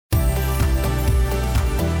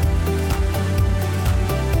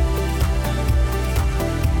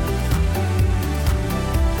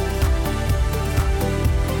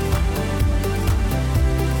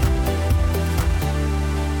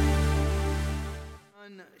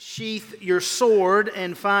Unsheath your sword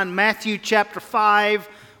and find Matthew chapter 5,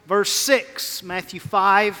 verse 6. Matthew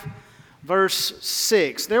 5, verse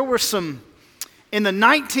 6. There were in the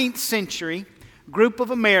 19th century, group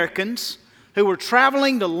of Americans who were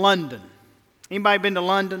traveling to London. Anybody been to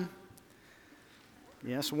London?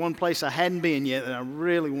 Yes, one place I hadn't been yet that I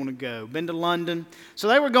really want to go. Been to London. So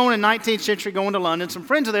they were going in 19th century, going to London. Some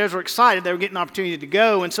friends of theirs were excited. They were getting an opportunity to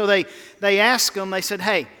go. And so they asked them, they said,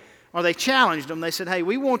 hey, or they challenged them. They said, hey,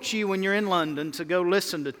 we want you when you're in London to go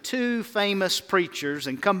listen to two famous preachers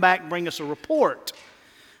and come back and bring us a report.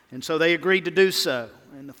 And so they agreed to do so.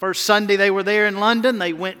 And the first Sunday they were there in London,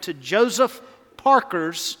 they went to Joseph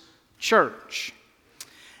Parker's church.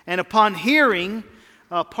 And upon hearing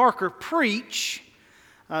Parker preach,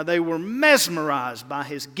 they were mesmerized by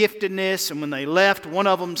his giftedness. And when they left, one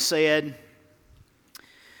of them said,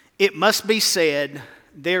 "It must be said,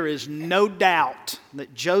 there is no doubt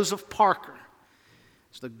that Joseph Parker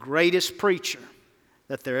is the greatest preacher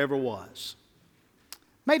that there ever was."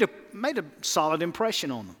 Made a solid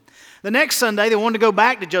impression on them. The next Sunday, they wanted to go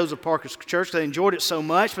back to Joseph Parker's church. They enjoyed it so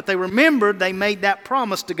much, but they remembered they made that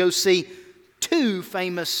promise to go see two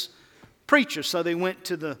famous preachers. So they went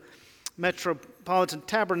to the Metropolitan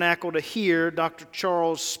Tabernacle to hear Dr.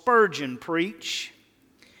 Charles Spurgeon preach.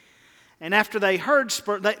 And after they heard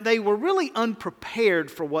they were really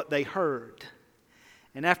unprepared for what they heard.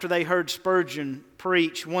 And after they heard Spurgeon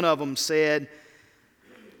preach, one of them said,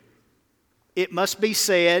 "It must be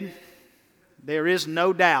said, there is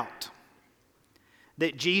no doubt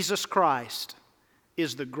that Jesus Christ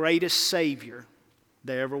is the greatest Savior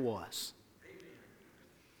there ever was."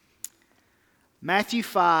 Matthew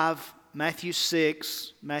 5, Matthew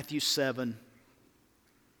 6, Matthew 7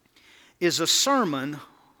 is a sermon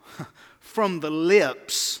from the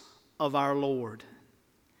lips of our Lord.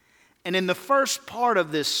 And in the first part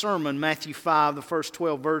of this sermon, Matthew 5, the first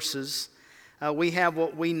 12 verses, we have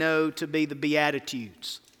what we know to be the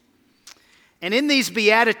Beatitudes. And in these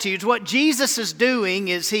Beatitudes, what Jesus is doing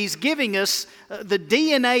is He's giving us the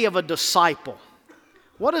DNA of a disciple.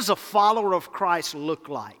 What does a follower of Christ look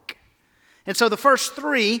like? And so the first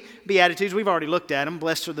three Beatitudes, we've already looked at them.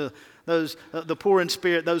 Blessed are the poor in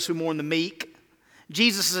spirit, those who mourn, the meek.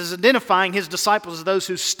 Jesus is identifying His disciples as those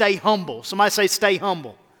who stay humble. Somebody say stay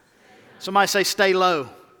humble. Somebody say stay low.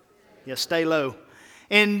 Yes, stay low.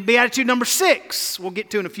 In Beatitude number 6, we'll get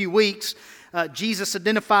to in a few weeks, Jesus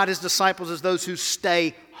identified His disciples as those who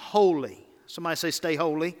stay holy. Somebody say stay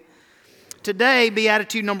holy. Today,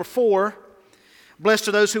 Beatitude number 4, blessed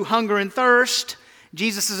are those who hunger and thirst.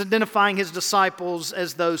 Jesus is identifying His disciples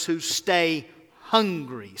as those who stay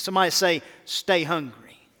hungry. Somebody say stay hungry.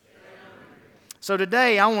 So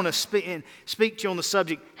today I want to speak to you on the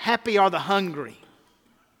subject, happy are the hungry.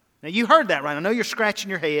 Now you heard that right. I know you're scratching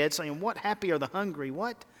your head saying, what, happy are the hungry?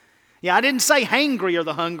 What? Yeah, I didn't say hangry are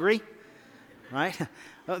the hungry. Right?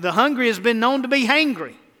 The hungry has been known to be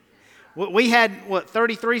hangry. We had,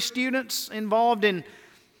 33 students involved in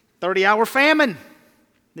 30-hour famine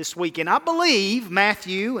this weekend. I believe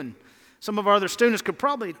Matthew and some of our other students could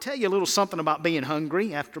probably tell you a little something about being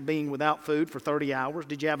hungry after being without food for 30 hours.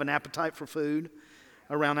 Did you have an appetite for food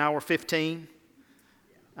around hour 15,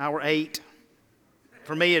 hour 8?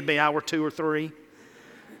 For me, it'd be hour 2 or 3.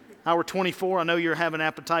 Hour 24, I know you're having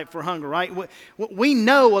appetite for hunger, right? We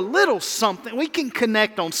know a little something. We can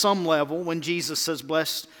connect on some level when Jesus says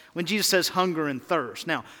blessed, when Jesus says hunger and thirst.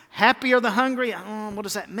 Now, happy are the hungry, what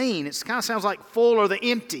does that mean? It kind of sounds like full or the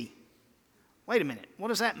empty. Wait a minute, what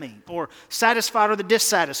does that mean? Or satisfied or the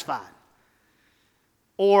dissatisfied?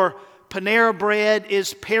 Or Panera bread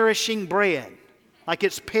is perishing bread, like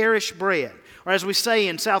it's perished bread. Or as we say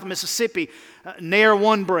in South Mississippi, Nair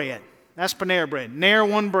one bread. That's Panera bread. Nair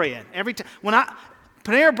one bread. Every time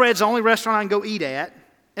Panera bread's the only restaurant I can go eat at,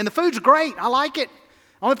 and the food's great. I like it.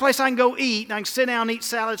 Only place I can go eat, and I can sit down and eat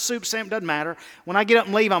salad, soup, sandwich, doesn't matter. When I get up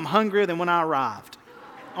and leave, I'm hungrier than when I arrived.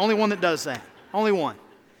 Only one that does that. Only one.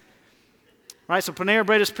 Right? So Panera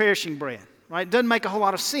bread is perishing bread. Right? It doesn't make a whole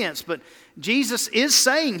lot of sense, but Jesus is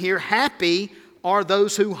saying here, happy are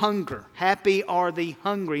those who hunger. Happy are the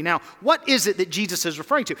hungry. Now, what is it that Jesus is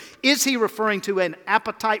referring to? Is He referring to an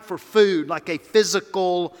appetite for food, like a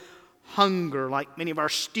physical hunger, like many of our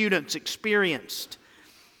students experienced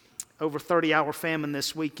over 30-hour famine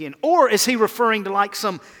this weekend? Or is He referring to like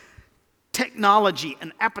some technology,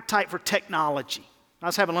 an appetite for technology? I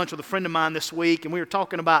was having lunch with a friend of mine this week, and we were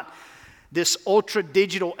talking about this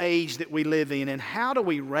ultra-digital age that we live in, and how do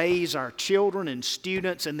we raise our children and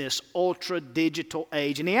students in this ultra-digital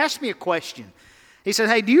age? And he asked me a question. He said,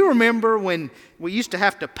 hey, do you remember when we used to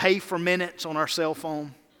have to pay for minutes on our cell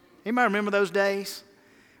phone? Anybody remember those days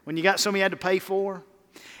when you got something you had to pay for?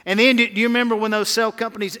 And then, do you remember when those cell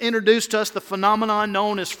companies introduced us the phenomenon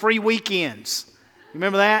known as free weekends? You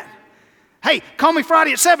remember that? Hey, call me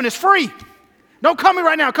Friday at 7, it's free. Don't call me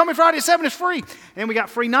right now, call me Friday at 7, it's free. And we got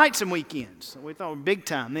free nights and weekends. So we thought big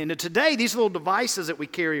time. And today, these little devices that we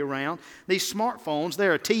carry around, these smartphones,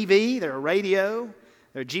 they're a TV, they're a radio,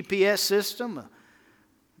 they're a GPS system, a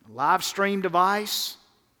live stream device,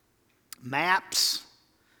 maps.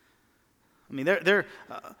 I mean,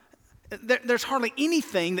 there's hardly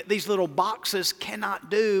anything that these little boxes cannot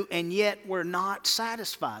do, and yet we're not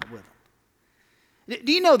satisfied with them.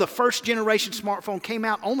 Do you know the first generation smartphone came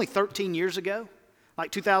out only 13 years ago?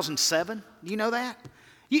 Like 2007? Do you know that?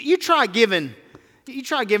 You try giving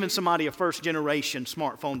somebody a first generation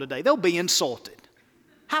smartphone today, they'll be insulted.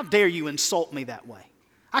 How dare you insult me that way?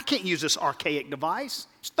 I can't use this archaic device.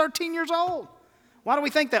 It's 13 years old. Why do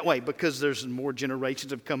we think that way? Because there's more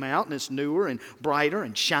generations have come out and it's newer and brighter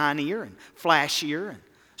and shinier and flashier and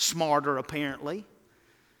smarter apparently.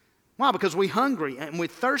 Why? Because we're hungry and we're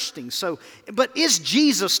thirsting. But is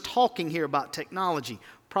Jesus talking here about technology?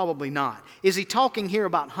 Probably not. Is he talking here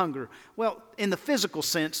about hunger? Well, in the physical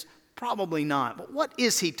sense, probably not. But what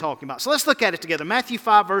is he talking about? So let's look at it together. Matthew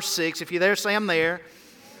 5, verse 6. If you're there, say I'm there.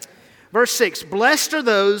 Verse 6. Blessed are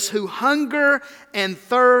those who hunger and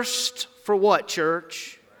thirst for what,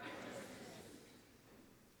 church?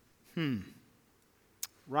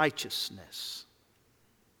 Righteousness.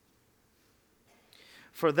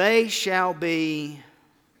 For they shall be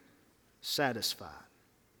satisfied.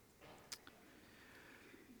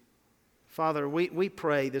 Father, we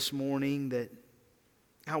pray this morning that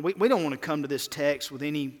we don't want to come to this text with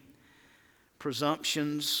any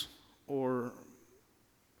presumptions or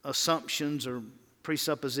assumptions or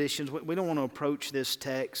presuppositions. We don't want to approach this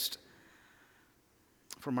text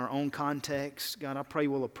from our own context. God, I pray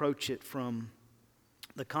we'll approach it from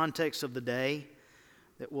the context of the day,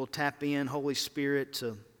 that we'll tap in, Holy Spirit,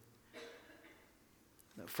 to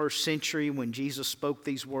the first century when Jesus spoke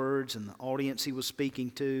these words and the audience he was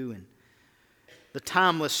speaking to, and the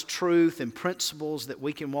timeless truth and principles that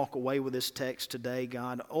we can walk away with this text today,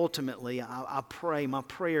 God. Ultimately, I pray, my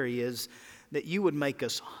prayer is that you would make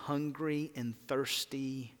us hungry and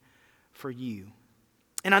thirsty for you.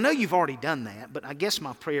 And I know you've already done that, but I guess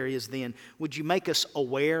my prayer is then, would you make us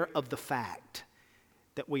aware of the fact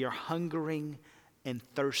that we are hungering and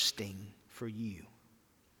thirsting for you,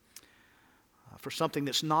 for something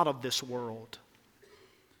that's not of this world.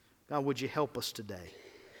 God, would you help us today?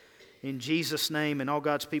 In Jesus' name, and all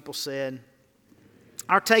God's people said,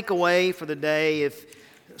 our takeaway for the day, if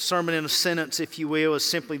sermon in a sentence, if you will, is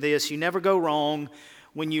simply this: you never go wrong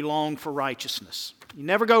when you long for righteousness. You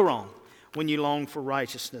never go wrong when you long for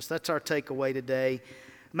righteousness. That's our takeaway today.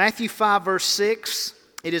 Matthew 5, verse 6.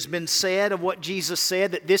 It has been said of what Jesus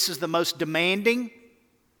said that this is the most demanding,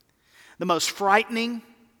 the most frightening,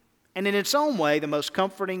 and in its own way, the most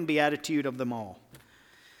comforting beatitude of them all.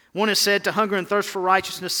 One has said to hunger and thirst for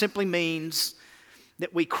righteousness simply means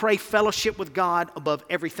that we crave fellowship with God above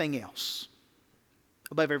everything else.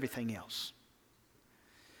 Above everything else.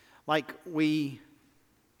 Like we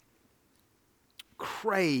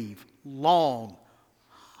crave, long,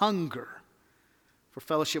 hunger for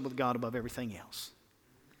fellowship with God above everything else.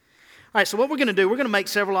 All right, so what we're going to do, we're going to make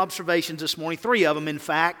several observations this morning, 3 of them, in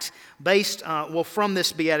fact, based, from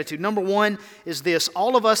this beatitude. Number 1 is this: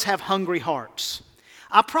 all of us have hungry hearts.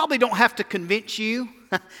 I probably don't have to convince you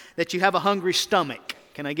that you have a hungry stomach.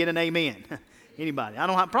 Can I get an amen? Anybody?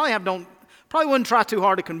 Probably wouldn't try too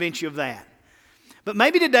hard to convince you of that. But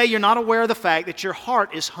maybe today you're not aware of the fact that your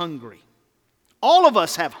heart is hungry. All of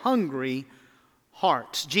us have hungry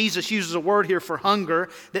hearts. Jesus uses a word here for hunger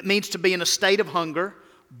that means to be in a state of hunger,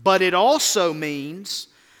 but it also means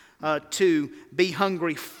to be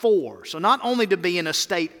hungry for. So not only to be in a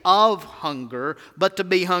state of hunger, but to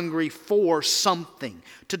be hungry for something,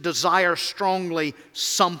 to desire strongly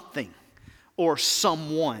something or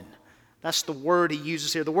someone. That's the word he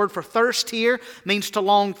uses here. The word for thirst here means to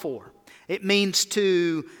long for. It means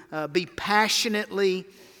to be passionately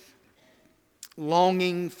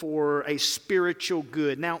longing for a spiritual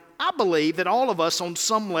good. Now, I believe that all of us on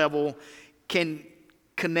some level can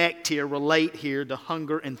connect here, relate here to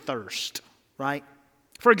hunger and thirst, right?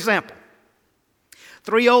 For example,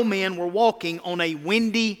 3 old men were walking on a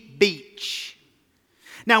windy beach.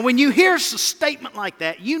 Now, when you hear a statement like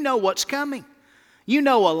that, you know what's coming. You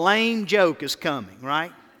know a lame joke is coming,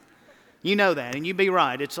 right? You know that, and you'd be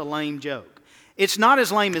right, it's a lame joke. It's not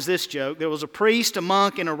as lame as this joke. There was a priest, a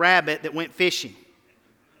monk, and a rabbit that went fishing.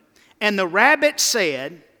 And the rabbit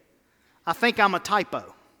said, "I think I'm a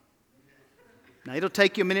typo." Now, it'll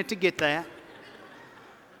take you a minute to get that.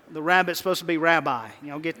 The rabbit's supposed to be rabbi.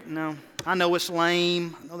 No. I know it's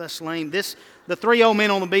lame. I know that's lame. The three old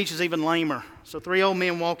men on the beach is even lamer. So three old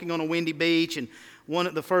men walking on a windy beach, and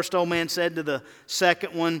the first old man said to the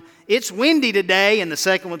second one, "It's windy today." And the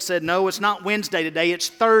second one said, "No, it's not Wednesday today. It's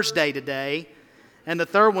Thursday today." And the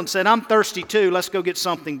third one said, "I'm thirsty too. Let's go get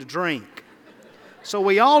something to drink." So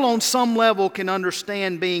we all on some level can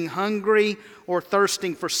understand being hungry or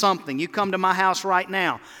thirsting for something. You come to my house right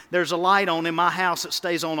now. There's a light on in my house that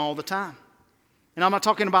stays on all the time. And I'm not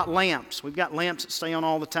talking about lamps. We've got lamps that stay on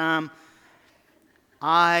all the time.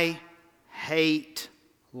 I hate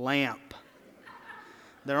lamp.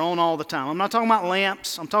 They're on all the time. I'm not talking about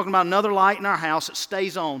lamps. I'm talking about another light in our house that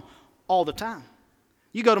stays on all the time.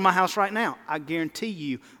 You go to my house right now, I guarantee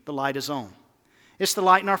you the light is on. It's the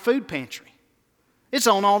light in our food pantry. It's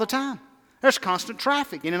on all the time. There's constant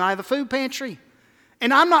traffic in and out of the food pantry.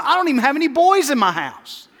 And I don't even have any boys in my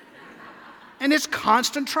house. And it's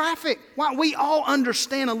constant traffic. Well, we all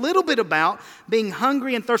understand a little bit about being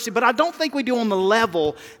hungry and thirsty, but I don't think we do on the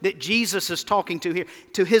level that Jesus is talking to here,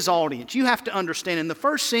 to his audience. You have to understand, in the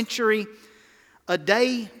first century, a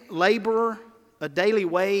day laborer, a daily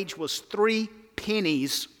wage was 3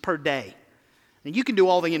 pennies per day. And you can do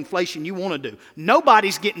all the inflation you want to do.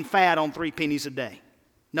 Nobody's getting fat on 3 pennies a day.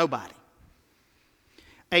 Nobody.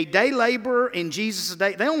 A day laborer in Jesus'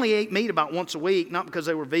 day, they only ate meat about once a week, not because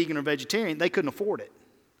they were vegan or vegetarian. They couldn't afford it.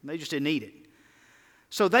 They just didn't eat it.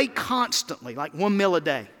 So they constantly, like 1 meal a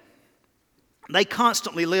day, they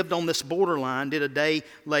constantly lived on this borderline, did a day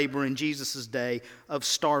labor in Jesus' day of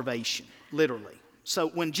starvation, literally. So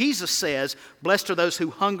when Jesus says, "Blessed are those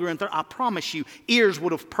who hunger and thirst," I promise you, ears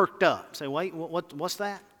would have perked up. Say, wait, what's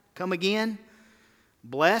that? Come again?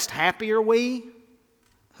 Blessed, happy are we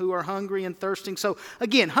who are hungry and thirsting. So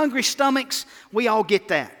again, hungry stomachs, we all get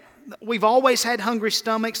that. We've always had hungry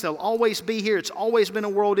stomachs. They'll always be here. It's always been a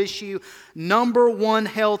world issue. Number one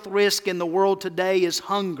health risk in the world today is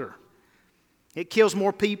hunger. It kills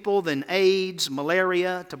more people than AIDS,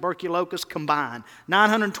 malaria, tuberculosis combined.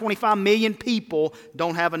 925 million people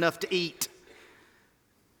don't have enough to eat.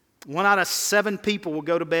 1 out of 7 people will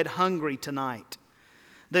go to bed hungry tonight.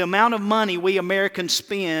 The amount of money we Americans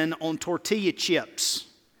spend on tortilla chips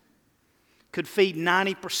could feed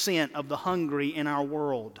 90% of the hungry in our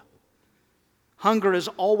world. Hunger has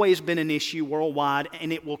always been an issue worldwide,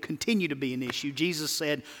 and it will continue to be an issue. Jesus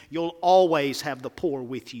said, "You'll always have the poor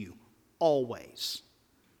with you." Always.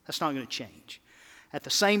 That's not going to change. At the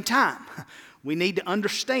same time, we need to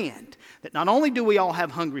understand that not only do we all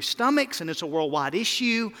have hungry stomachs, and it's a worldwide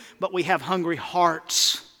issue, but we have hungry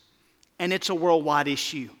hearts, and it's a worldwide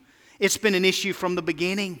issue. It's been an issue from the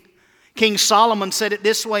beginning. King Solomon said it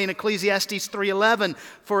this way in Ecclesiastes 3:11,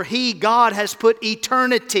 "For he, God, has put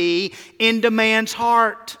eternity into man's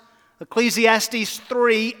heart." Ecclesiastes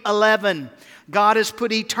 3:11. God has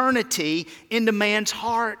put eternity into man's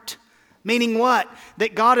heart. Meaning what?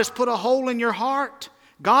 That God has put a hole in your heart.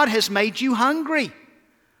 God has made you hungry.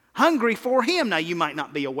 Hungry for Him. Now, you might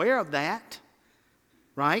not be aware of that,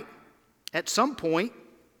 right? At some point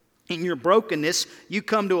in your brokenness, you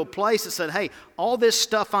come to a place that said, "Hey, all this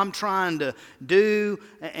stuff I'm trying to do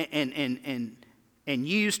and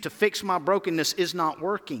use to fix my brokenness is not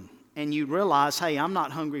working." And you realize, hey, I'm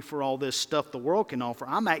not hungry for all this stuff the world can offer.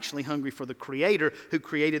 I'm actually hungry for the Creator who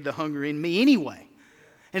created the hunger in me anyway.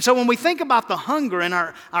 And so when we think about the hunger in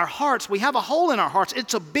our hearts, we have a hole in our hearts.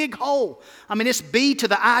 It's a big hole. I mean, it's B to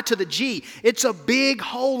the I to the G. It's a big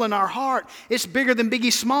hole in our heart. It's bigger than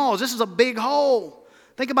Biggie Smalls. This is a big hole.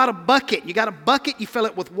 Think about a bucket. You got a bucket, you fill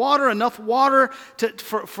it with water, enough water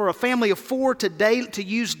for a family of 4 to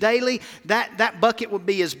use daily. That bucket would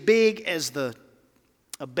be as big as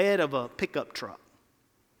a bed of a pickup truck.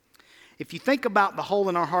 If you think about the hole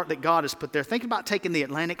in our heart that God has put there, think about taking the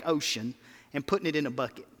Atlantic Ocean and putting it in a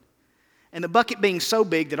bucket. And the bucket being so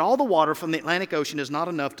big that all the water from the Atlantic Ocean is not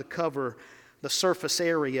enough to cover the surface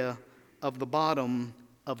area of the bottom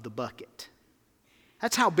of the bucket.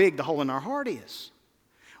 That's how big the hole in our heart is.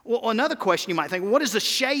 Well, another question you might think, what is the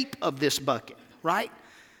shape of this bucket, right?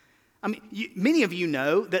 I mean, many of you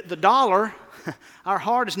know that the dollar, our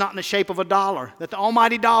heart is not in the shape of a dollar, that the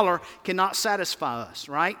almighty dollar cannot satisfy us,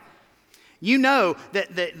 right? You know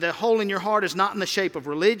that the hole in your heart is not in the shape of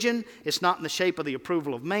religion. It's not in the shape of the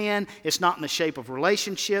approval of man. It's not in the shape of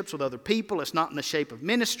relationships with other people. It's not in the shape of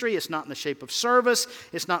ministry. It's not in the shape of service.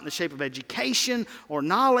 It's not in the shape of education or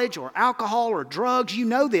knowledge or alcohol or drugs. You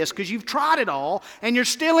know this because you've tried it all and you're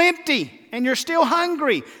still empty and you're still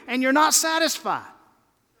hungry and you're not satisfied.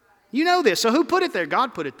 You know this. So who put it there?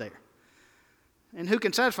 God put it there. And who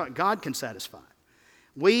can satisfy it? God can satisfy it.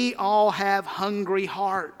 We all have hungry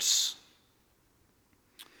hearts.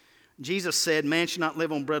 Jesus said, man should not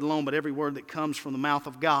live on bread alone, but every word that comes from the mouth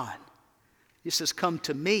of God. He says, come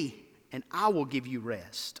to me, and I will give you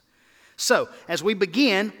rest. So, as we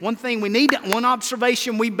begin, one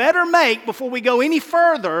observation we better make before we go any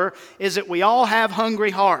further is that we all have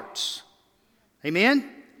hungry hearts. Amen?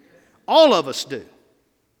 All of us do.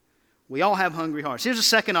 We all have hungry hearts. Here's a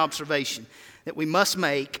second observation that we must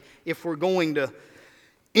make if we're going to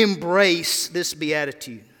embrace this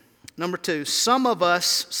beatitude. Number 2, some of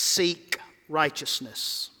us seek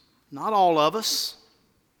righteousness. Not all of us,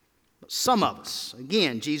 but some of us.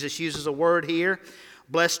 Again, Jesus uses a word here.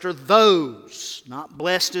 Blessed are those. Not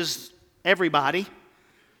blessed is everybody.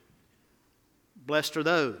 Blessed are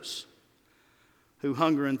those who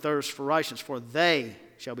hunger and thirst for righteousness, for they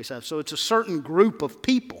shall be satisfied. So it's a certain group of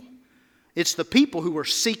people. It's the people who are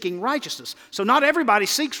seeking righteousness. So not everybody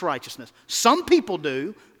seeks righteousness. Some people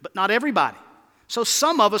do, but not everybody. So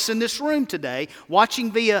some of us in this room today,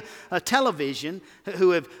 watching via television,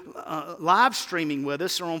 who have live streaming with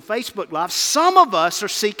us or on Facebook Live, some of us are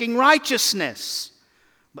seeking righteousness,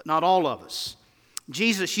 but not all of us.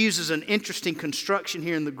 Jesus uses an interesting construction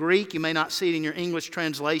here in the Greek. You may not see it in your English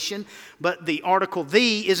translation, but the article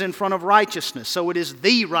 "the" is in front of righteousness. So it is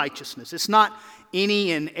the righteousness. It's not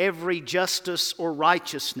any and every justice or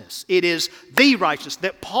righteousness. It is the righteousness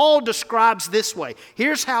that Paul describes this way.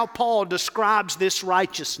 Here's how Paul describes this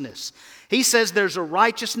righteousness. He says there's a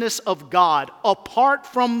righteousness of God apart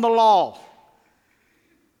from the law.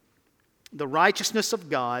 The righteousness of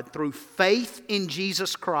God through faith in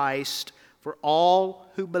Jesus Christ for all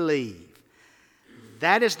who believe.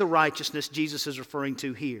 That is the righteousness Jesus is referring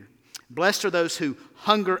to here. Blessed are those who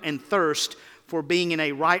hunger and thirst for being in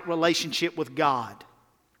a right relationship with God,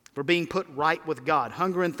 for being put right with God.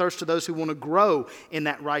 Hunger and thirst to those who want to grow in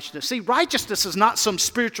that righteousness. See, righteousness is not some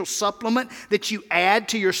spiritual supplement that you add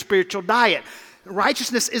to your spiritual diet.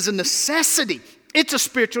 Righteousness is a necessity. It's a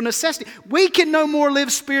spiritual necessity. We can no more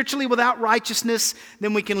live spiritually without righteousness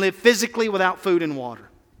than we can live physically without food and water.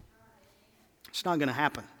 It's not going to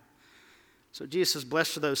happen. So Jesus says,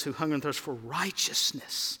 blessed are those who hunger and thirst for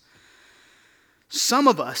righteousness. Some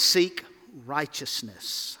of us seek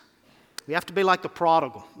righteousness. We have to be like the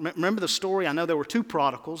prodigal. Remember the story? I know there were 2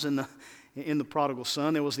 prodigals in the prodigal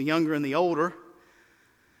son. There was the younger and the older.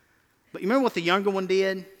 But you remember what the younger one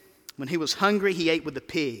did? When he was hungry, he ate with the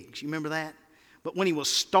pigs. You remember that? But when he was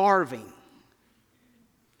starving,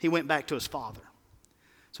 he went back to his father.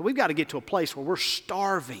 So we've got to get to a place where we're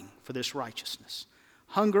starving for this righteousness.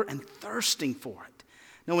 Hunger and thirsting for it.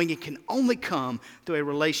 Knowing it can only come through a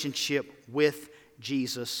relationship with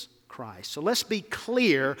Jesus Christ. So let's be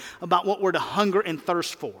clear about what we're to hunger and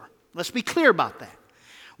thirst for. Let's be clear about that.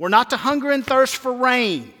 We're not to hunger and thirst for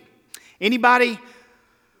rain. Anybody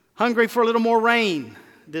hungry for a little more rain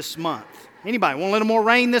this month? Anybody want a little more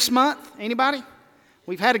rain this month? Anybody?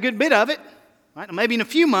 We've had a good bit of it. Right? Maybe in a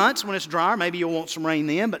few months when it's drier, maybe you'll want some rain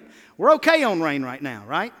then, but we're okay on rain right now,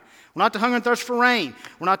 right? We're not to hunger and thirst for rain.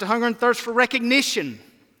 We're not to hunger and thirst for recognition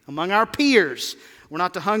among our peers. We're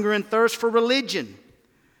not to hunger and thirst for religion.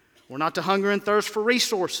 We're not to hunger and thirst for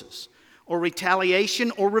resources or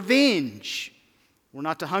retaliation or revenge. We're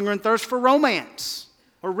not to hunger and thirst for romance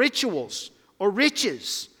or rituals or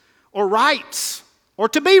riches or rights or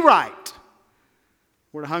to be right.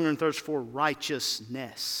 We're to hunger and thirst for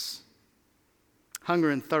righteousness.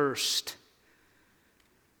 Hunger and thirst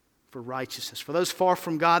for righteousness. For those far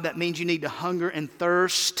from God, that means you need to hunger and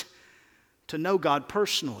thirst to know God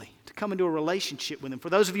personally, to come into a relationship with Him. For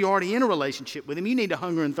those of you already in a relationship with Him, you need to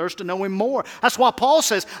hunger and thirst to know Him more. That's why Paul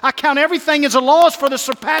says, I count everything as a loss for the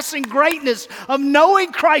surpassing greatness of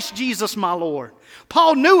knowing Christ Jesus my Lord.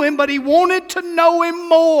 Paul knew Him, but he wanted to know Him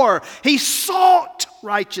more. He sought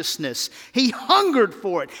righteousness. He hungered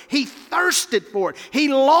for it. He thirsted for it. He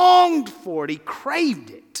longed for it. He craved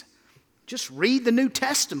it. Just read the New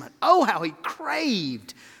Testament. Oh, how he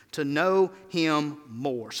craved to know Him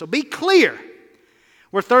more. So be clear.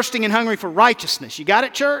 We're thirsting and hungry for righteousness. You got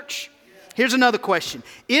it, church? Here's another question.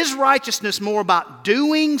 Is righteousness more about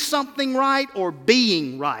doing something right or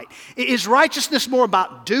being right? Is righteousness more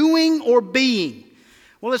about doing or being?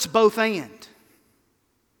 Well, it's both and.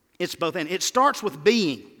 It's both and. It starts with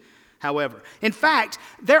being, however. In fact,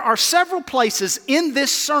 there are several places in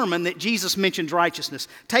this sermon that Jesus mentions righteousness.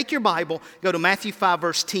 Take your Bible, go to Matthew 5,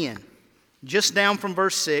 verse 10. Just down from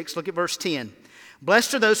verse 6, look at verse 10.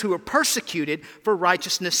 Blessed are those who are persecuted for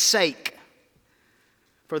righteousness' sake,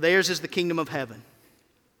 for theirs is the kingdom of heaven.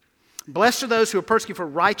 Blessed are those who are persecuted for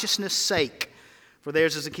righteousness' sake, for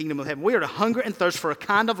theirs is the kingdom of heaven. We are to hunger and thirst for a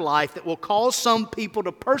kind of life that will cause some people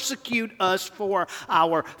to persecute us for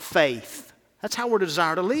our faith. That's how we're to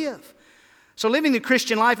desire to live. So living the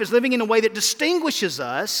Christian life is living in a way that distinguishes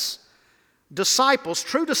us, disciples,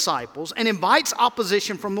 true disciples, and invites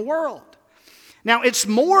opposition from the world. Now, it's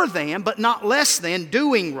more than, but not less than,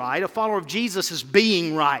 doing right. A follower of Jesus is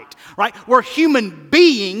being right, right? We're human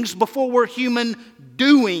beings before we're human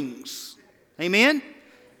doings. Amen?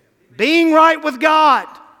 Being right with God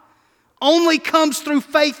only comes through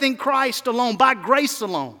faith in Christ alone, by grace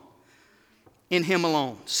alone, in Him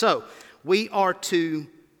alone. So, we are to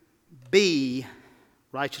be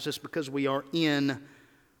righteousness because we are in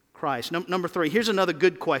Christ. Number 3, here's another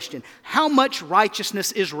good question. How much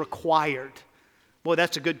righteousness is required? Boy,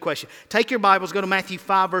 that's a good question. Take your Bibles, go to Matthew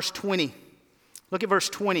 5, verse 20. Look at verse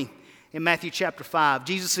 20 in Matthew chapter 5.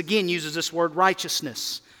 Jesus again uses this word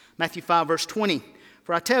righteousness. Matthew 5, verse 20.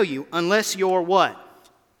 For I tell you, unless your what?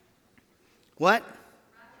 What?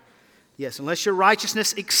 Yes, unless your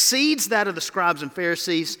righteousness exceeds that of the scribes and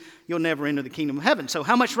Pharisees, you'll never enter the kingdom of heaven. So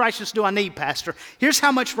how much righteousness do I need, Pastor? Here's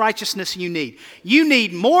how much righteousness you need. You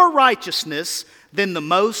need more righteousness than the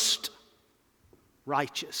most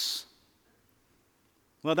righteous.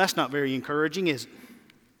 Well, that's not very encouraging, is it?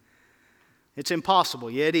 It's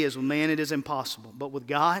impossible. Yeah, it is. With man, it is impossible. But with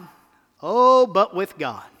God, but with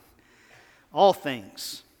God, all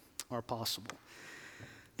things are possible.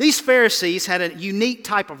 These Pharisees had a unique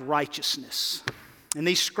type of righteousness. And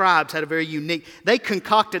these scribes had a very unique, they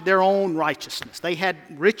concocted their own righteousness. They had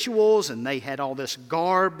rituals and they had all this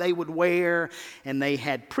garb they would wear, and they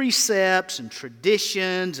had precepts and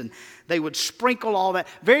traditions, and they would sprinkle all that.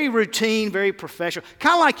 Very routine, very professional.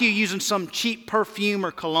 Kind of like you using some cheap perfume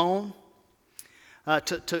or cologne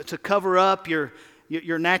to cover up your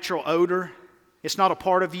natural odor. It's not a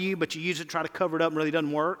part of you, but you use it to try to cover it up and really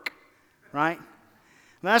doesn't work, right?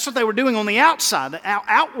 Now, that's what they were doing on the outside.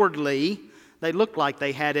 Outwardly, they looked like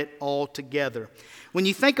they had it all together. When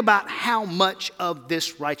you think about how much of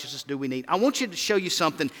this righteousness do we need, I want you to show you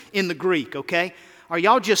something in the Greek, okay? Are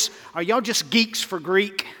y'all just geeks for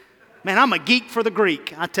Greek? Man, I'm a geek for the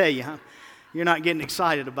Greek, I tell you. Huh? You're not getting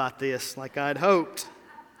excited about this like I'd hoped.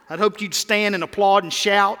 I'd hoped you'd stand and applaud and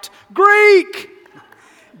shout, Greek!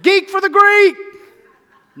 Geek for the Greek!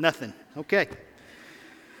 Nothing. Okay.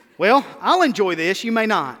 Well, I'll enjoy this. You may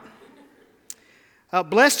not.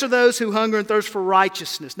 Blessed are those who hunger and thirst for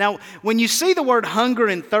righteousness. Now, when you see the word hunger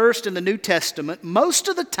and thirst in the New Testament, most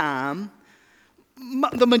of the time,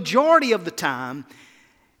 the majority of the time,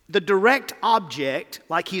 the direct object,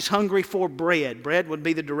 like he's hungry for bread. Bread would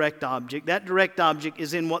be the direct object. That direct object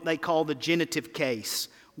is in what they call the genitive case,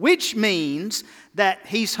 which means that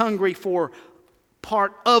he's hungry for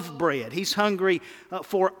part of bread. He's hungry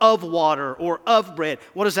for of water or of bread.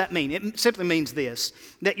 What does that mean? It simply means this,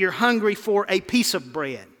 that you're hungry for a piece of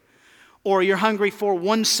bread, or you're hungry for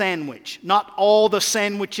one sandwich, not all the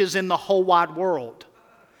sandwiches in the whole wide world.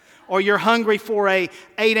 Or you're hungry for a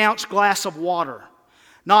 8-ounce glass of water,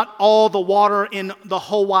 not all the water in the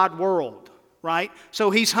whole wide world. Right?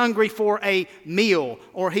 So he's hungry for a meal,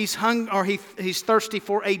 or he's thirsty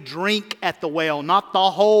for a drink at the well. Not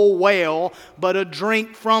the whole well, but a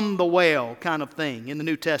drink from the well kind of thing in the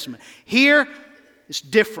New Testament. Here, it's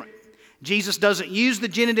different. Jesus doesn't use the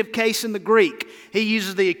genitive case in the Greek. He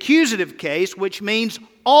uses the accusative case, which means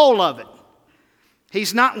all of it.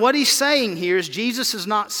 What he's saying here is Jesus is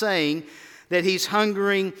not saying that he's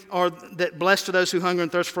hungering, or that blessed are those who hunger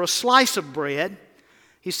and thirst for a slice of bread.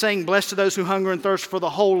 He's saying, blessed are those who hunger and thirst for the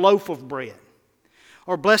whole loaf of bread.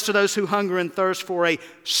 Or blessed are those who hunger and thirst for a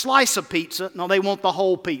slice of pizza. No, they want the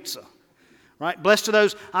whole pizza. Right? Blessed are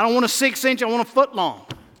those, I don't want a 6-inch, I want a foot long.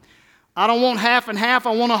 I don't want half and half,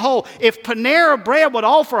 I want a whole. If Panera Bread would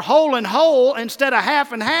offer whole and whole instead of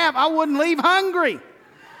half and half, I wouldn't leave hungry.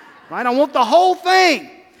 Right? I want the whole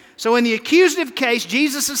thing. So in the accusative case,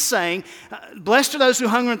 Jesus is saying, blessed are those who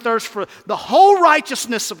hunger and thirst for the whole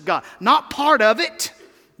righteousness of God, not part of it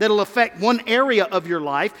that'll affect one area of your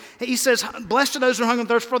life. He says, blessed are those who hunger and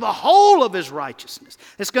thirst for the whole of His righteousness.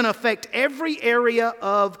 It's going to affect every area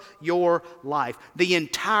of your life. The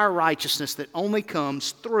entire righteousness that only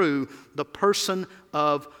comes through the person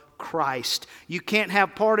of Christ. You can't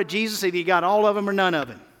have part of Jesus, either you got all of Him or none of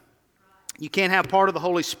Him. You can't have part of the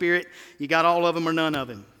Holy Spirit, you got all of Him or none of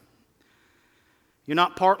Him. You're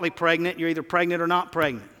not partly pregnant, you're either pregnant or not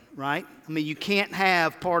pregnant. Right? I mean, you can't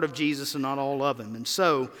have part of Jesus and not all of Him. And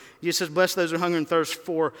so, Jesus says, bless those who hunger and thirst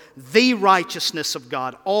for the righteousness of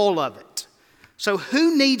God, all of it. So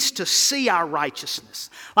who needs to see our righteousness?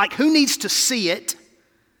 Like, who needs to see it?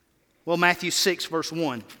 Well, Matthew 6, verse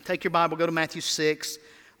 1. Take your Bible, go to Matthew 6.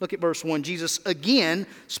 Look at verse 1. Jesus again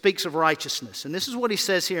speaks of righteousness. And this is what He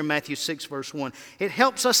says here in Matthew 6, verse 1. It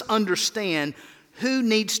helps us understand who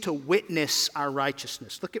needs to witness our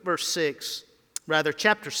righteousness. Look at verse 6.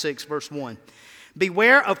 Chapter 6, verse 1.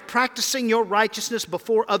 Beware of practicing your righteousness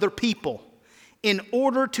before other people in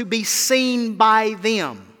order to be seen by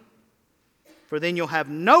them. For then you'll have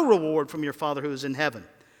no reward from your Father who is in heaven.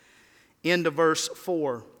 End of verse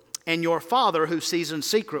 4. And your Father who sees in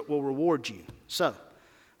secret will reward you. So,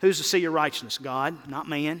 who's to see your righteousness? God, not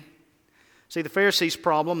man. See, the Pharisees'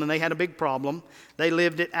 problem, and they had a big problem, they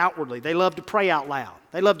lived it outwardly. They loved to pray out loud.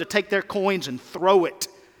 They loved to take their coins and throw it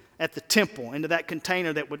at the temple into that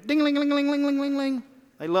container that would ding-ling-ling-ling-ling-ling-ling-ling.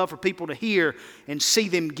 They love for people to hear and see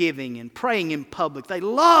them giving and praying in public. They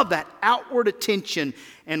love that outward attention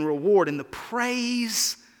and reward and the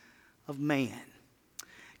praise of man.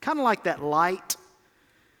 Kind of like that light.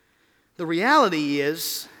 The reality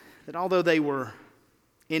is that although they were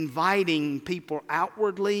inviting people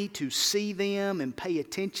outwardly to see them and pay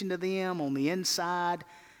attention to them, on the inside,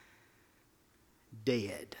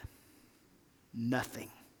 dead. Nothing.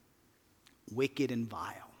 Wicked and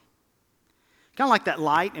vile. Kind of like that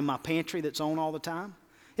light in my pantry that's on all the time.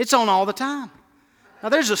 It's on all the time. Now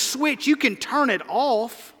there's a switch, you can turn it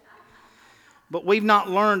off, but we've not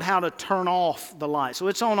learned how to turn off the light. So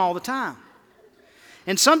it's on all the time.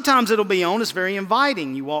 And sometimes it'll be on, it's very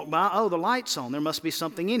inviting. You walk by, oh, the light's on. There must be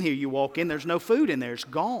something in here. You walk in, there's no food in there. It's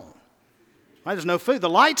gone. Right? There's no food. The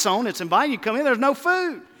light's on, it's inviting you to come in, there's no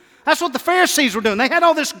food. That's what the Pharisees were doing. They had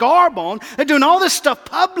all this garb on. They're doing all this stuff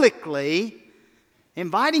publicly,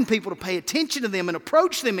 inviting people to pay attention to them and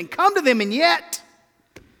approach them and come to them, and yet,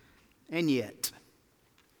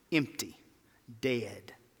 empty,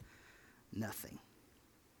 dead, nothing.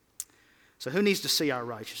 So who needs to see our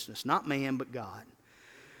righteousness? Not man, but God.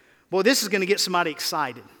 Boy, this is going to get somebody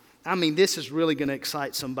excited. I mean, this is really going to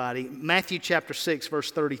excite somebody. Matthew chapter 6,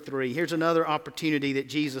 verse 33. Here's another opportunity that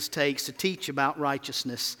Jesus takes to teach about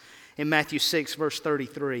righteousness in Matthew 6, verse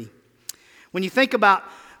 33. When you think about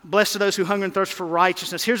blessed are those who hunger and thirst for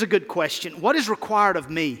righteousness, here's a good question. What is required of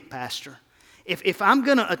me, Pastor? If I'm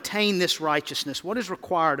going to attain this righteousness, what is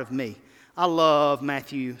required of me? I love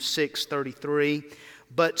Matthew 6, 33.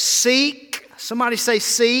 But seek, somebody say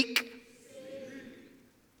seek.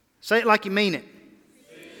 Say it like you mean it.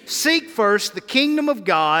 Seek first the kingdom of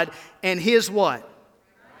God and His what?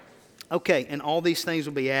 Okay, and all these things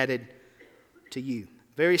will be added to you.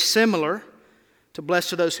 Very similar to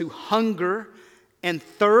blessed are those who hunger and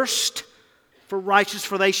thirst for righteousness,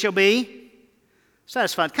 for they shall be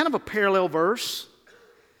satisfied. Kind of a parallel verse.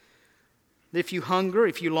 If you hunger,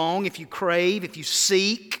 if you long, if you crave, if you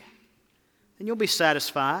seek, then you'll be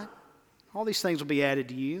satisfied. All these things will be added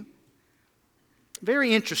to you.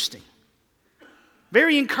 Very interesting.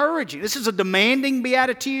 Very encouraging. This is a demanding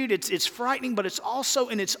beatitude. It's frightening, but it's also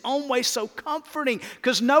in its own way so comforting.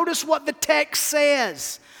 Because notice what the text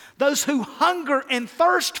says. Those who hunger and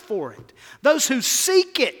thirst for it. Those who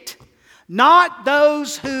seek it. Not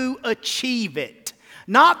those who achieve it.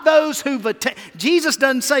 Not those who've attained. Jesus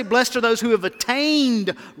doesn't say blessed are those who have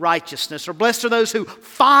attained righteousness, or blessed are those who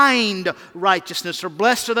find righteousness, or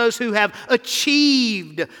blessed are those who have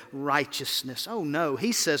achieved righteousness. Oh no,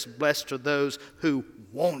 He says blessed are those who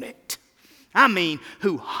want it. I mean,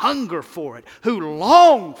 who hunger for it, who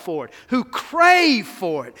long for it, who crave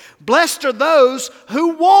for it. Blessed are those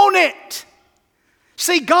who want it.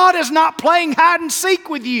 See, God is not playing hide and seek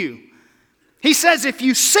with you. He says if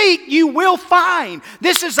you seek, you will find.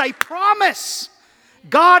 This is a promise.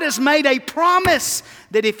 God has made a promise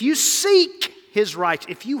that if you seek His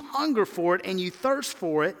righteousness, if you hunger for it and you thirst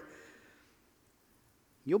for it,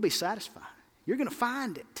 you'll be satisfied. You're going to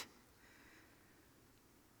find it.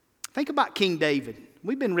 Think about King David.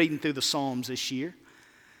 We've been reading through the Psalms this year.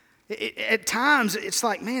 At times, it's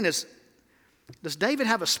like, man, does David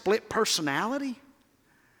have a split personality?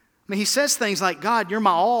 I mean, he says things like, God, you're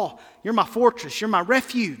my all, you're my fortress, you're my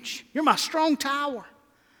refuge, you're my strong tower.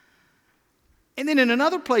 And then in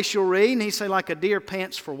another place you'll read, and he say, like a deer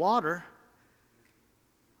pants for water.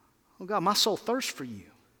 Oh God, my soul thirsts for you.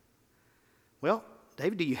 Well,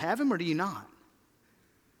 David, do you have him or do you not?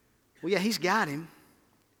 Well, yeah, he's got him,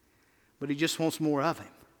 but he just wants more of him.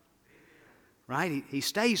 Right? He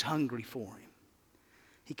stays hungry for him.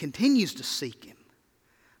 He continues to seek him.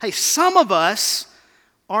 Hey, some of us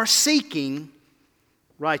are seeking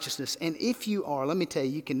righteousness. And if you are, let me tell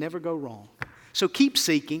you, you can never go wrong. So keep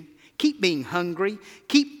seeking, keep being hungry,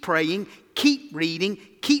 keep praying, keep reading,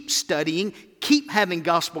 keep studying, keep having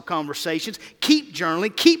gospel conversations, keep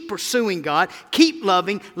journaling, keep pursuing God, keep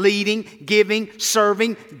loving, leading, giving,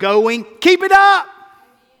 serving, going. Keep it up.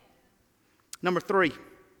 Number 3.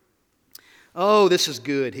 Oh, this is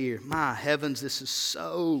good here. My heavens, this is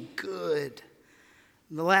so good.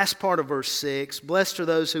 The last part of verse 6, blessed are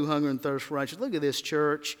those who hunger and thirst for righteousness. Look at this,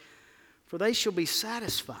 church. for they shall be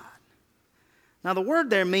satisfied. Now the word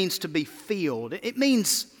there means to be filled. It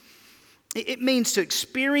means to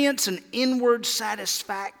experience an inward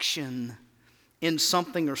satisfaction in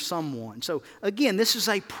something or someone. So again, this is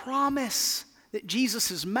a promise that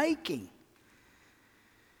Jesus is making.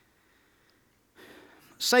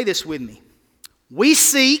 Say this with me. We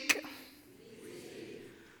seek,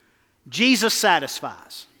 Jesus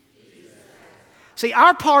satisfies. See,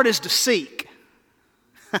 our part is to seek.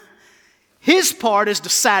 His part is to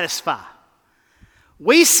satisfy.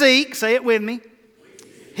 We seek, say it with me,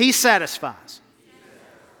 He satisfies.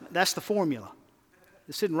 That's the formula.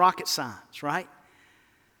 This isn't rocket science, right?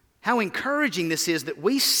 How encouraging this is that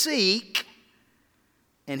we seek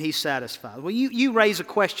and He satisfies. Well, you raise a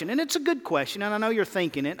question, and it's a good question, and I know you're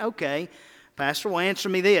thinking it. Okay, Pastor, well, answer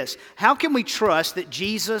me this. How can we trust that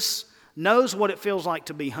Jesus knows what it feels like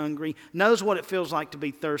to be hungry, knows what it feels like to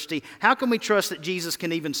be thirsty? How can we trust that Jesus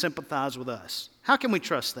can even sympathize with us? How can we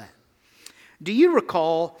trust that? Do you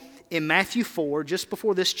recall in Matthew 4, just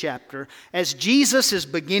before this chapter, as Jesus is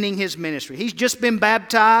beginning His ministry? He's just been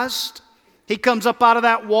baptized. He comes up out of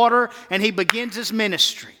that water and He begins His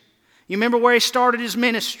ministry. You remember where He started His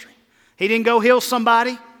ministry? He didn't go heal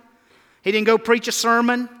somebody. He didn't go preach a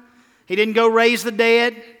sermon. He didn't go raise the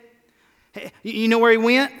dead. You know where He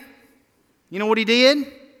went? You know what He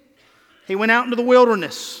did? He went out into the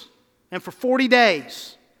wilderness, and for 40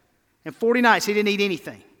 days and 40 nights He didn't eat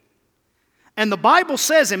anything. And the Bible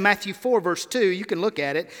says in Matthew 4, verse 2, you can look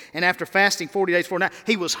at it, and after fasting 40 days, 40 nights,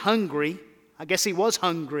 He was hungry. I guess He was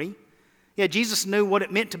hungry. Yeah, Jesus knew what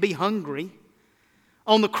it meant to be hungry.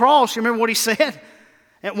 On the cross, you remember what He said?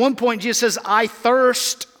 At one point, Jesus says, I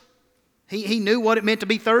thirst. He knew what it meant to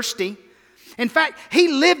be thirsty. In fact, He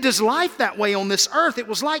lived His life that way on this earth. It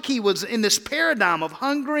was like He was in this paradigm of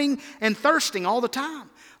hungering and thirsting all the time.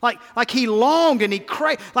 Like He longed and He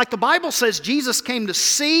craved. Like the Bible says, Jesus came to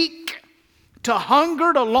seek, to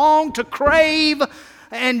hunger, to long, to crave,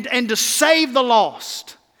 and to save the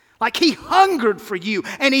lost. Like He hungered for you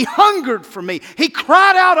and He hungered for me. He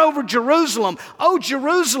cried out over Jerusalem, oh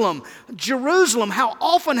Jerusalem, Jerusalem, how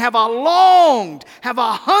often have I longed, have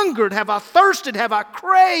I hungered, have I thirsted, have I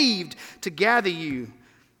craved to gather you,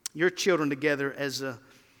 your children together as a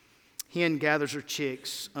hen gathers her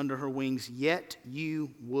chicks under her wings, yet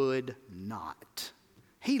you would not.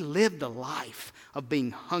 He lived a life of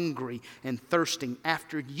being hungry and thirsting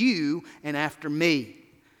after you and after me.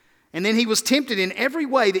 And then He was tempted in every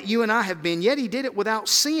way that you and I have been, yet He did it without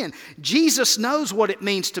sin. Jesus knows what it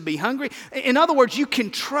means to be hungry. In other words, you can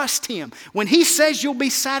trust Him. When He says you'll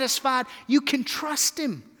be satisfied, you can trust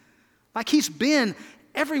Him. Like He's been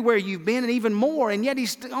everywhere you've been and even more, and yet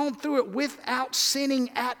He's gone through it without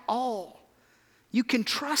sinning at all. You can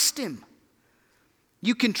trust Him.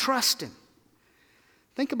 You can trust Him.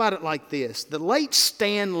 Think about it like this. The late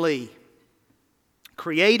Stan Lee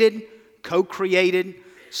created, co-created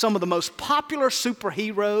some of the most popular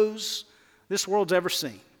superheroes this world's ever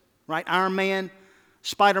seen. Right? Iron Man,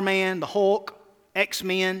 Spider-Man, the Hulk,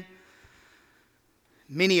 X-Men,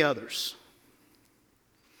 many others.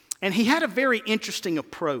 And he had a very interesting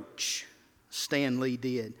approach, Stan Lee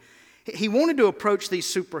did. He wanted to approach these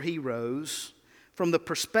superheroes from the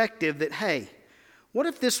perspective that, hey, what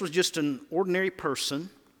if this was just an ordinary person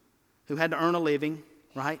who had to earn a living,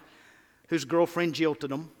 right? Whose girlfriend jilted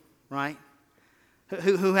him, right?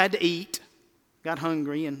 Who had to eat, got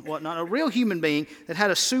hungry and whatnot. A real human being that had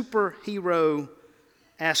a superhero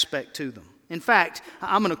aspect to them. In fact,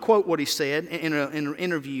 I'm going to quote what he said in an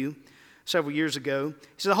interview several years ago.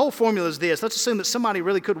 He said, the whole formula is this. Let's assume that somebody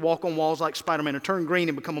really could walk on walls like Spider-Man or turn green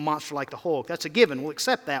and become a monster like the Hulk. That's a given. We'll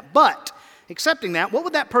accept that. But accepting that, what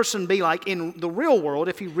would that person be like in the real world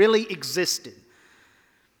if he really existed?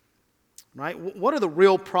 Right? What are the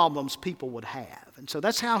real problems people would have? And so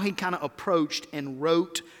that's how he kind of approached and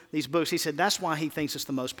wrote these books. He said that's why he thinks it's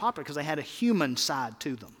the most popular, because they had a human side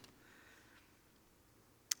to them.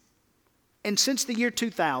 And since the year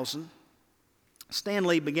 2000, Stan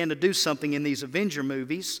Lee began to do something in these Avenger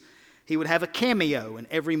movies. He would have a cameo in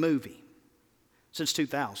every movie since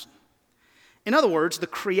 2000. In other words, the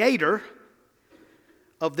creator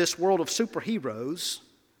of this world of superheroes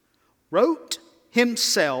wrote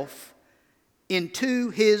himself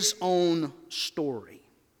into his own story.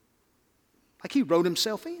 Like he wrote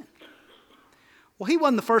himself in. Well, he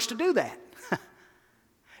wasn't the first to do that.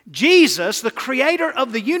 Jesus, the creator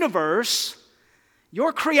of the universe,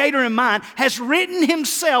 your creator and mine, has written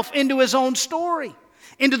himself into his own story.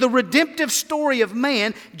 Into the redemptive story of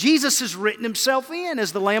man, Jesus has written himself in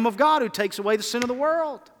as the Lamb of God who takes away the sin of the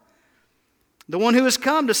world. The one who has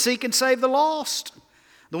come to seek and save the lost.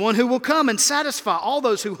 The one who will come and satisfy all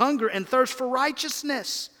those who hunger and thirst for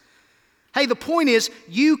righteousness. Hey, the point is,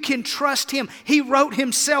 you can trust Him. He wrote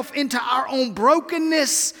Himself into our own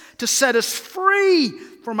brokenness to set us free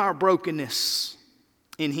from our brokenness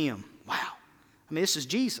in Him. Wow. I mean, this is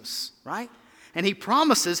Jesus, right? And He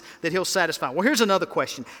promises that He'll satisfy. Well, here's another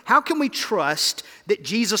question. How can we trust that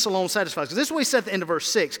Jesus alone satisfies? Because this is what He said at the end of verse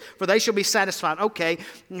 6. For they shall be satisfied. Okay,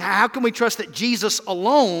 how can we trust that Jesus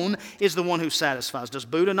alone is the one who satisfies? Does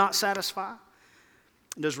Buddha not satisfy?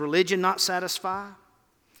 Does religion not satisfy?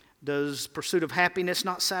 Does pursuit of happiness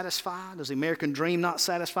not satisfy? Does the American dream not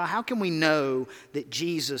satisfy? How can we know that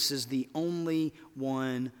Jesus is the only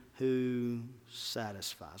one who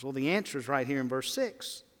satisfies? Well, the answer is right here in verse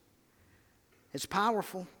 6. It's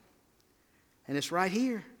powerful, and it's right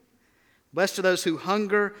here. Blessed are those who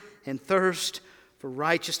hunger and thirst for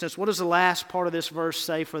righteousness. What does the last part of this verse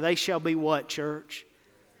say? For they shall be what, church?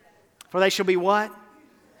 For they shall be what?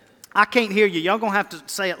 I can't hear you. Y'all going to have to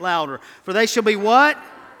say it louder. For they shall be what?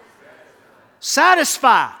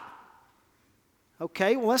 Satisfied.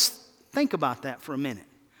 Okay, well, let's think about that for a minute.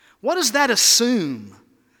 What does that assume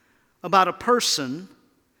about a person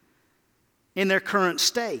in their current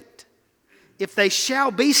state? If they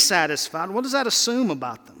shall be satisfied, what does that assume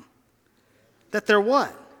about them? That they're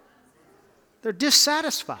what? They're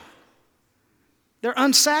dissatisfied. They're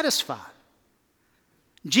unsatisfied.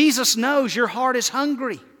 Jesus knows your heart is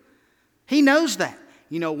hungry. He knows that.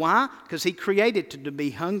 You know why? Because He created it to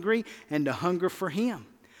be hungry and to hunger for Him.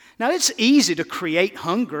 Now, it's easy to create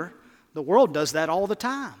hunger. The world does that all the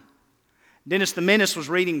time. Dennis the Menace was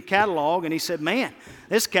reading a catalog and he said, man,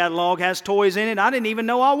 this catalog has toys in it I didn't even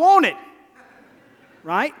know I wanted.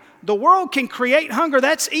 Right? The world can create hunger.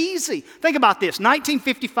 That's easy. Think about this.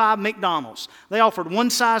 1955 McDonald's. They offered one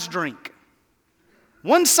size drink.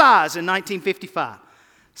 One size in 1955.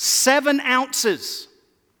 7 ounces.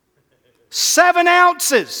 7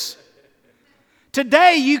 ounces.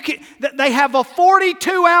 Today they have a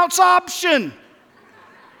 42-ounce option.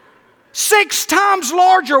 6 times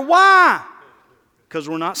larger. Why? Because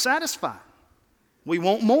we're not satisfied. We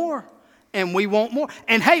want more. And we want more.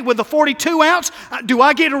 And hey, with the 42 ounce, do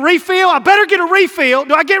I get a refill? I better get a refill.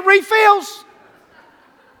 Do I get refills?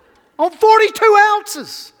 On 42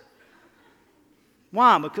 ounces.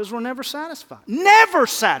 Why? Because we're never satisfied. Never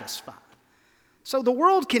satisfied. So the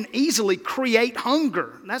world can easily create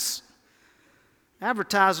hunger.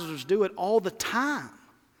 Advertisers do it all the time.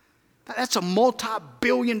 That's a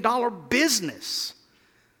multi-billion-dollar business.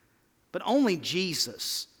 But only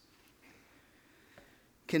Jesus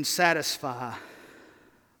can satisfy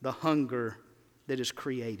the hunger that is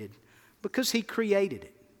created because He created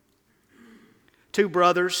it. 2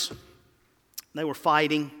 brothers, they were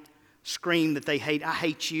fighting, screamed that I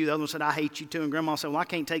hate you. The other one said, I hate you too. And Grandma said, well, I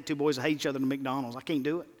can't take 2 boys that hate each other to McDonald's. I can't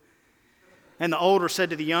do it. And the older said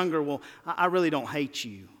to the younger, well, I really don't hate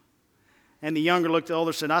you. And the younger looked at the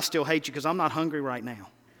older and said, I still hate you because I'm not hungry right now.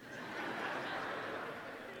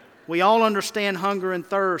 We all understand hunger and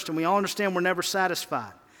thirst, and we all understand we're never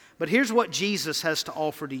satisfied. But here's what Jesus has to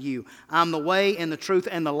offer to you. I'm the way and the truth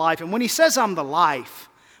and the life. And when He says I'm the life,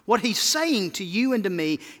 what He's saying to you and to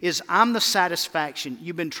me is I'm the satisfaction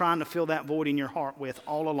you've been trying to fill that void in your heart with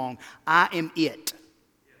all along. I am it.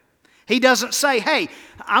 He doesn't say, hey,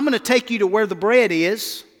 I'm going to take you to where the bread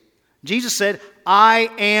is. Jesus said,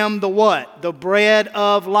 I am the what? The bread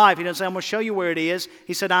of life. He doesn't say, I'm going to show you where it is.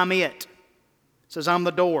 He said, I'm it. He says, I'm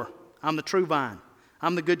the door. I'm the true vine.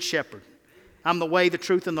 I'm the good shepherd. I'm the way, the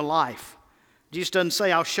truth, and the life. Jesus doesn't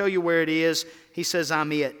say, I'll show you where it is. He says,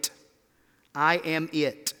 I'm it. I am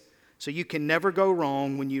it. So you can never go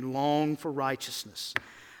wrong when you long for righteousness.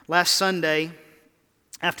 Last Sunday,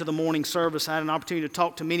 after the morning service, I had an opportunity to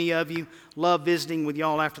talk to many of you. Love visiting with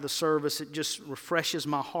y'all after the service. It just refreshes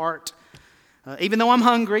my heart. Even though I'm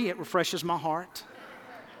hungry, it refreshes my heart.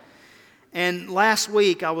 And last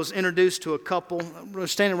week, I was introduced to a couple. I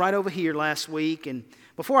was standing right over here last week. And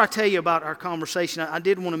before I tell you about our conversation, I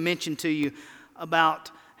did want to mention to you about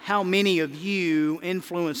how many of you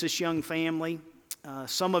influence this young family.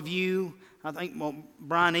 Some of you, I think,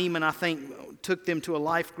 Brian Eamon, I think, took them to a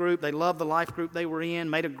life group. They loved the life group they were in,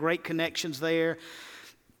 made a great connections there.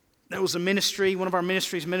 There was a ministry, one of our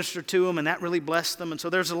ministries ministered to them, and that really blessed them. And so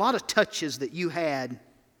there's a lot of touches that you had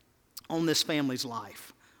on this family's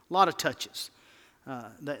life. A lot of touches.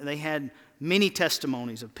 They had many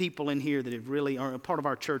testimonies of people in here that have really, are a part of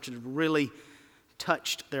our church that have really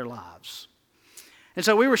touched their lives. And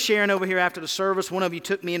so we were sharing over here after the service. One of you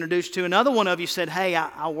took me introduced to. Another one of you said, hey,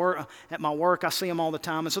 I work at my work. I see them all the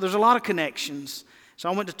time. And so there's a lot of connections. So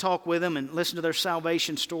I went to talk with them and listen to their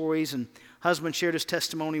salvation stories. And husband shared his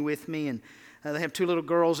testimony with me. And They have two little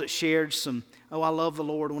girls that shared some, "Oh, I love the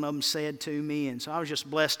Lord," one of them said to me. And so I was just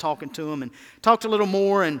blessed talking to them and talked a little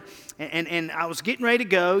more. And I was getting ready to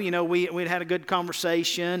go. You know, we'd had a good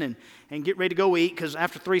conversation and get ready to go eat, because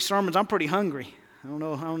after 3 sermons, I'm pretty hungry. I don't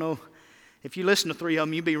know. If you listen to 3 of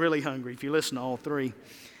them, you'd be really hungry if you listen to all 3.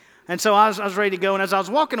 And so I was ready to go, and as I was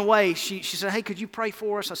walking away, she said, "Hey, could you pray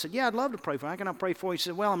for us?" I said, "Yeah, I'd love to pray for you. How can I pray for you?" She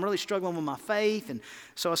said, "Well, I'm really struggling with my faith." And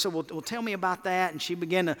so I said, well, tell me about that. And she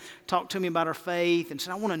began to talk to me about her faith and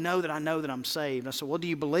said, "I want to know that I'm saved." I said, "Well, do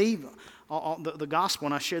you believe the gospel?"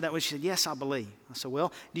 And I shared that with her. She said, "Yes, I believe." I said,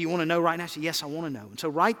 "Well, do you want to know right now?" She said, "Yes, I want to know." And so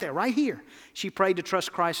right there, right here, she prayed to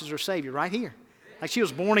trust Christ as her Savior, right here. Like she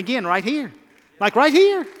was born again right here. Like right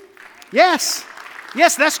here. Yes.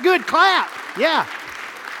 Yes, that's good. Clap. Yeah.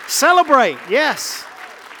 Celebrate, yes.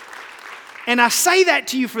 And I say that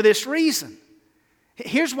to you for this reason.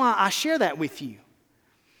 Here's why I share that with you.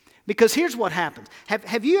 Because here's what happens.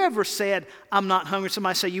 Have you ever said, "I'm not hungry"?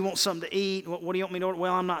 Somebody say, "You want something to eat? What do you want me to order?"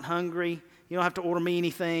 "Well, I'm not hungry. You don't have to order me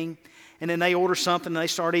anything." And then they order something and they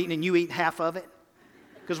start eating and you eat half of it.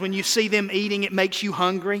 Because when you see them eating, it makes you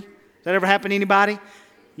hungry. Does that ever happen to anybody?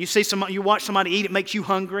 You watch somebody eat, it makes you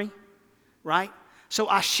hungry, right? So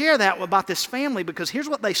I share that about this family because here's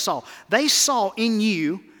what they saw. They saw in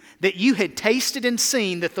you that you had tasted and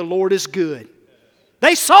seen that the Lord is good.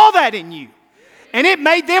 They saw that in you. And it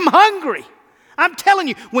made them hungry. I'm telling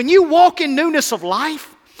you, when you walk in newness of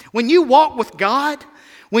life, when you walk with God,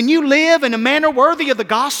 when you live in a manner worthy of the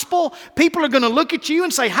gospel, people are going to look at you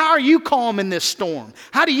and say, "How are you calm in this storm?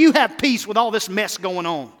 How do you have peace with all this mess going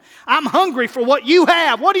on?" I'm hungry for what you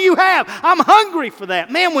have. What do you have? I'm hungry for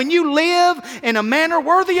that. Man, when you live in a manner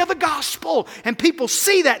worthy of the gospel and people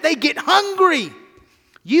see that, they get hungry.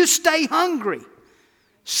 You stay hungry.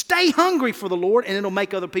 Stay hungry for the Lord, and it'll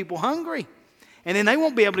make other people hungry. And then they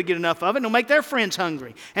won't be able to get enough of it, and it'll make their friends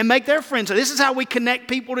hungry and make their friends. So this is how we connect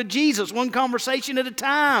people to Jesus, one conversation at a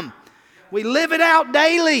time. We live it out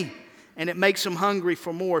daily. And it makes them hungry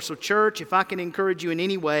for more. So church, if I can encourage you in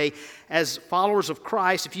any way as followers of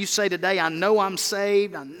Christ, if you say today, "I know I'm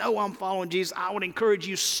saved, I know I'm following Jesus," I would encourage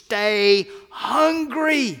you, stay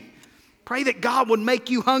hungry. Pray that God would make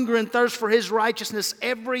you hunger and thirst for His righteousness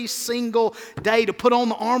every single day, to put on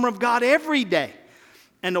the armor of God every day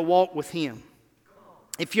and to walk with Him.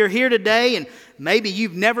 If you're here today and maybe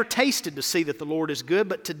you've never tasted to see that the Lord is good,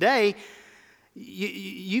 but today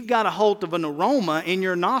you've got a hold of an aroma in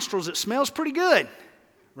your nostrils that smells pretty good,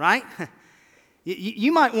 right?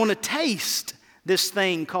 You might want to taste this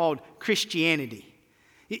thing called Christianity.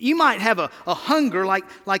 You might have a hunger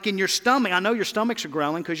like in your stomach. I know your stomachs are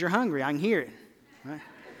growling because you're hungry. I can hear it. Right?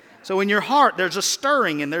 So in your heart, there's a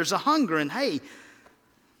stirring and there's a hunger. And hey,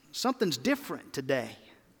 something's different today,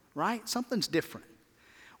 right? Something's different.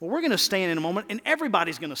 Well, we're going to stand in a moment, and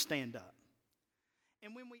everybody's going to stand up.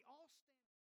 And when we